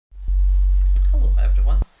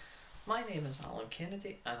My name is Alan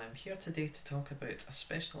Kennedy and I'm here today to talk about a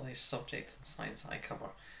specialised subject in science I cover,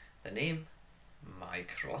 the name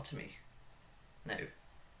microtomy. Now,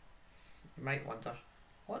 you might wonder,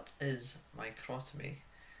 what is microtomy?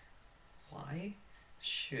 Why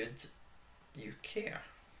should you care?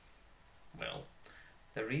 Well,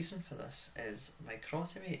 the reason for this is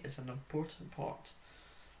microtomy is an important part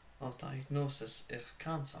of diagnosis of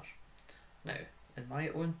cancer. Now, in my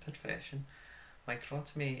own profession,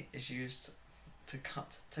 microtomy is used to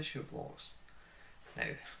cut tissue blocks. Now,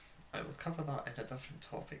 I will cover that in a different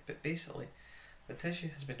topic, but basically, the tissue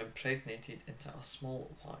has been impregnated into a small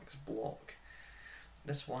wax block.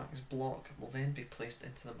 This wax block will then be placed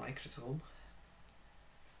into the microtome.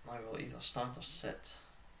 I will either stand or sit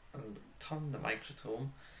and turn the microtome.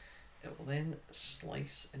 It will then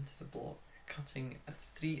slice into the block, cutting at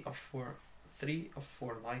 3 or 4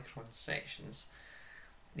 micron sections.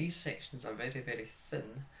 These sections are very, very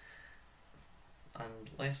thin and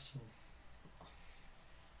less than,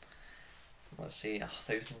 let's say,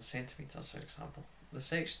 1,000 centimetres, for example. The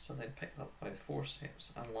sections are then picked up by the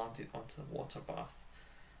forceps and landed onto the water bath.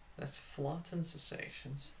 This flattens the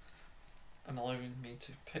sections and allowing me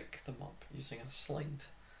to pick them up using a slide.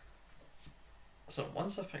 So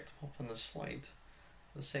once I've picked them up on the slide,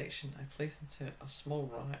 the section I place into a small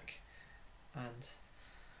rack and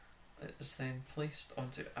it is then placed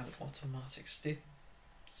onto an automatic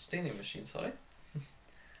staining machine,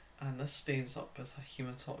 and this stains up with a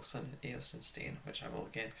hemotoxin and eosin stain, which I will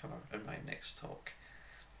again cover in my next talk.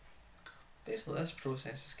 Basically, this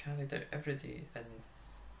process is carried out every day in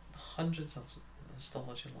hundreds of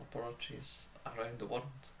histology laboratories around the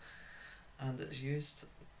world, and it's used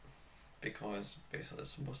because basically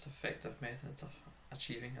it's the most effective method of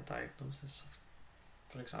achieving a diagnosis of,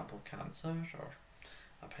 for example, cancer or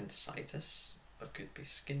appendicitis. There could be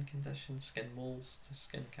skin conditions, skin moles to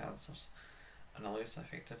skin cancers, and allows the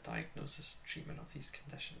effective diagnosis and treatment of these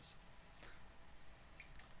conditions.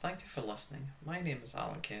 Thank you for listening. My name is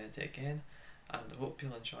Alan Kennedy again, and I hope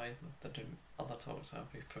you'll enjoy the other talks I'll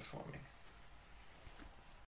be performing.